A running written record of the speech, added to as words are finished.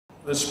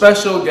The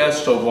special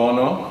guest of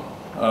honor,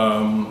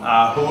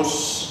 our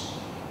hosts,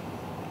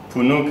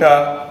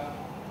 Punuka,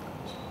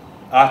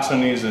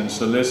 attorneys and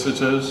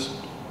solicitors,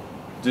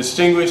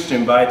 distinguished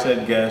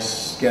invited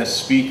guests,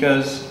 guest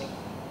speakers,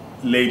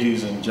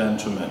 ladies and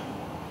gentlemen.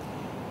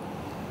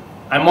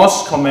 I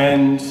must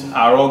commend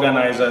our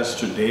organizers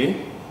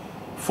today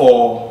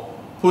for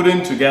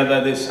putting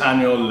together this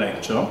annual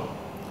lecture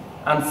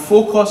and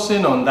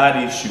focusing on that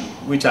issue,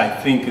 which I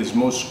think is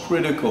most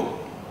critical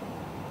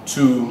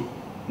to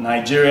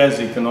Nigeria's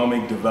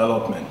economic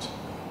development,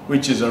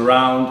 which is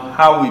around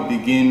how we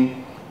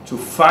begin to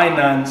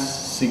finance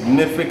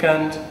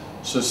significant,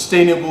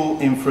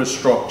 sustainable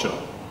infrastructure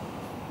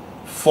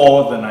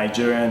for the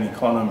Nigerian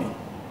economy.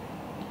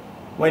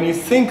 When you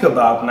think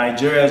about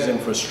Nigeria's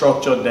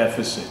infrastructure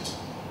deficit,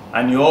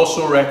 and you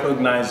also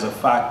recognize the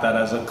fact that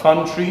as a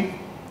country,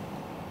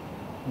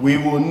 we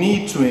will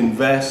need to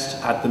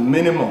invest at the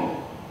minimum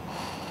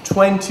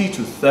 $20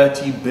 to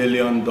 $30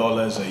 billion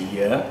a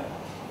year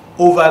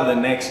over the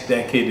next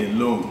decade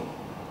alone,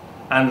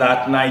 and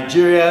that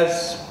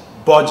Nigeria's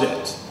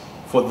budget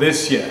for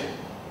this year,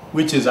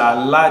 which is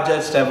our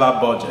largest ever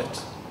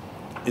budget,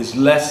 is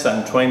less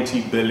than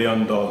 $20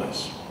 billion.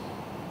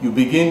 You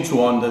begin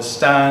to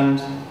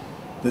understand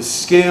the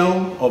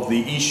scale of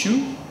the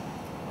issue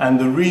and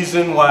the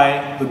reason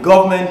why the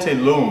government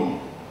alone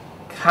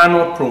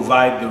cannot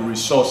provide the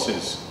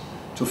resources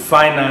to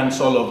finance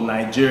all of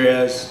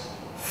Nigeria's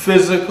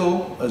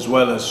physical as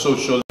well as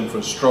social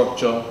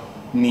infrastructure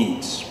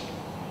needs.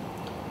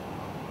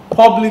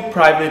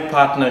 Public-private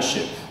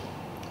partnership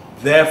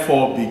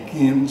therefore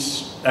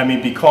becomes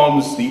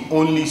the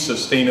only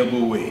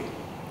sustainable way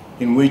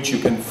in which you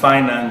can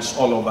finance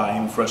all of our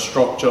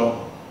infrastructure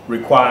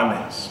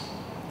requirements.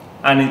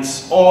 And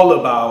it's all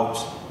about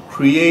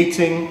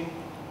creating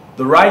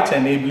the right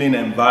enabling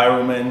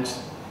environment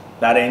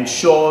that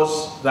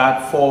ensures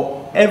that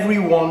for every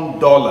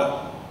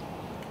 $1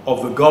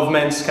 of the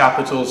government's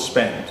capital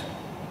spend,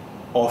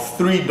 or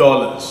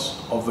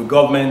 $3 of the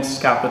government's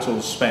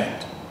capital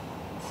spend,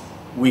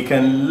 we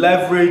can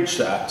leverage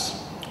that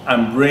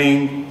and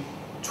bring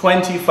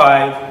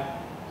 $25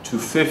 to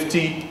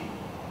 $50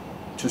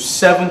 to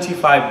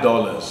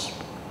 $75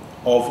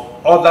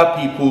 of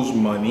other people's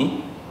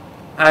money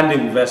and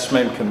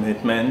investment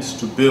commitments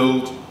to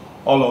build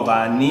all of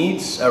our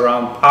needs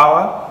around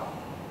power,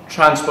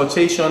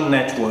 transportation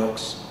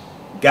networks,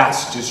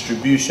 gas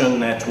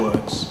distribution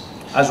networks,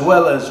 as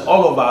well as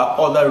all of our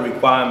other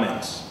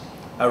requirements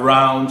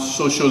around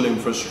social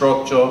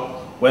infrastructure,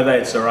 whether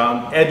it's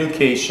around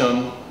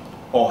education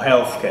or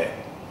healthcare.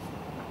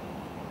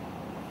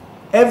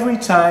 Every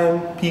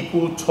time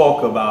people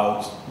talk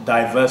about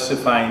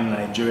diversifying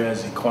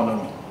Nigeria's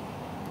economy,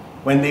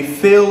 when they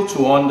fail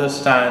to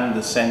understand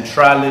the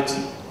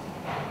centrality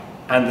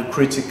and the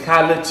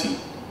criticality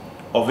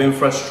of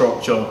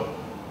infrastructure,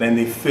 then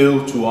they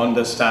fail to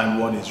understand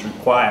what is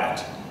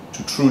required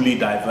to truly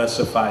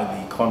diversify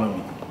the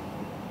economy.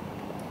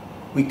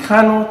 We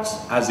cannot,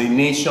 as a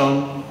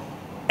nation,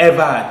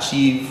 ever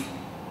achieve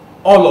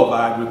all of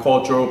our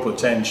agricultural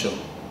potential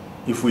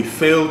if we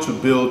fail to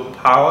build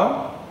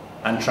power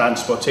and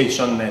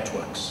transportation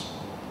networks.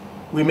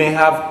 We may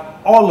have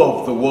all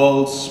of the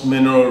world's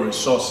mineral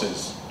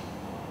resources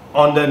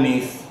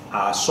underneath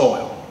our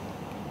soil,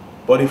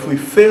 but if we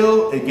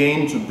fail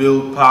again to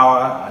build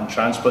power and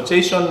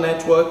transportation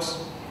networks,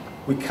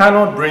 we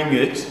cannot bring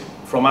it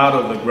from out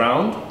of the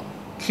ground,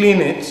 clean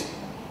it,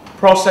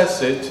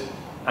 process it,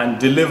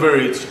 and deliver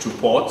it to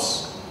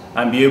ports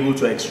and be able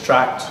to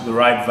extract the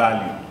right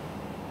value.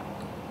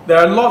 There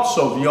are lots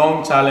of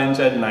young,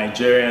 talented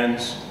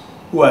Nigerians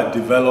who are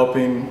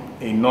developing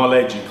a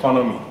knowledge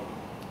economy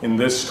in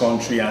this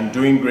country and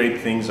doing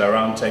great things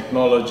around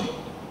technology.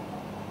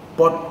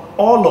 But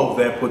all of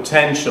their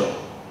potential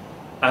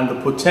and the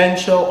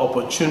potential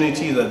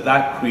opportunity that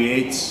that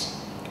creates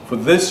for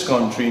this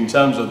country in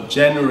terms of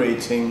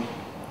generating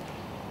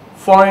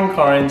foreign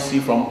currency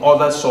from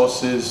other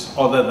sources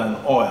other than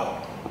oil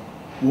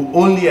will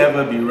only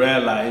ever be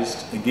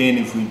realized again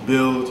if we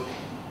build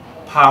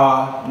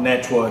power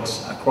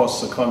networks across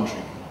the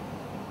country.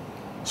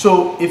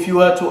 So if you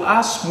were to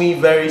ask me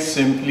very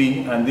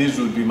simply, and these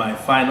would be my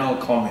final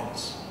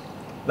comments,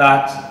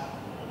 that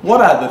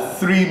what are the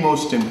three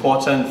most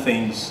important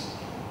things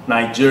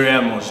Nigeria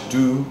must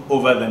do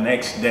over the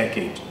next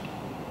decade?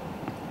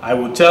 I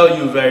will tell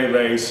you very,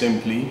 very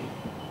simply: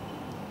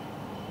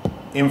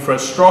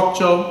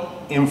 infrastructure,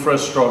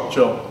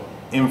 infrastructure,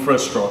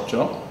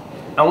 infrastructure.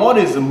 And what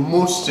is the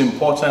most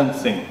important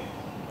thing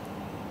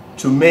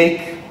to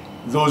make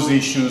those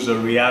issues a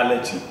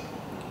reality?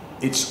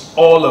 It's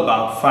all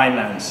about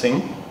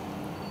financing,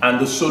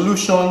 and the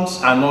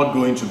solutions are not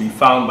going to be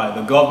found by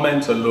the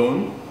government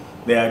alone.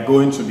 They are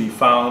going to be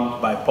found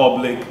by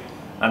public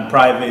and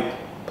private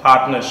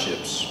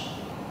partnerships.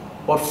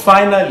 But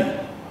finally,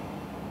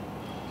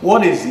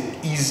 what is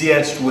the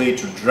easiest way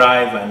to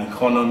drive an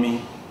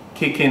economy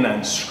kicking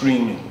and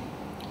screaming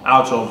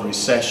out of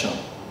recession?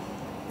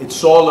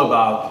 It's all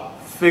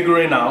about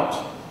figuring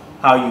out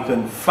how you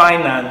can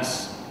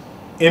finance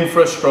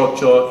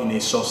infrastructure in a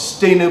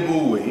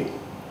sustainable way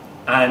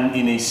and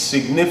in a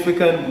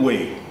significant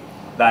way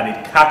that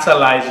it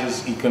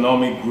catalyzes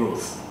economic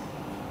growth.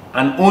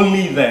 And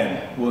only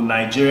then will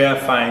Nigeria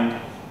find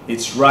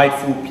its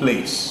rightful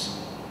place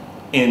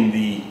in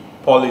the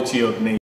polity of nations.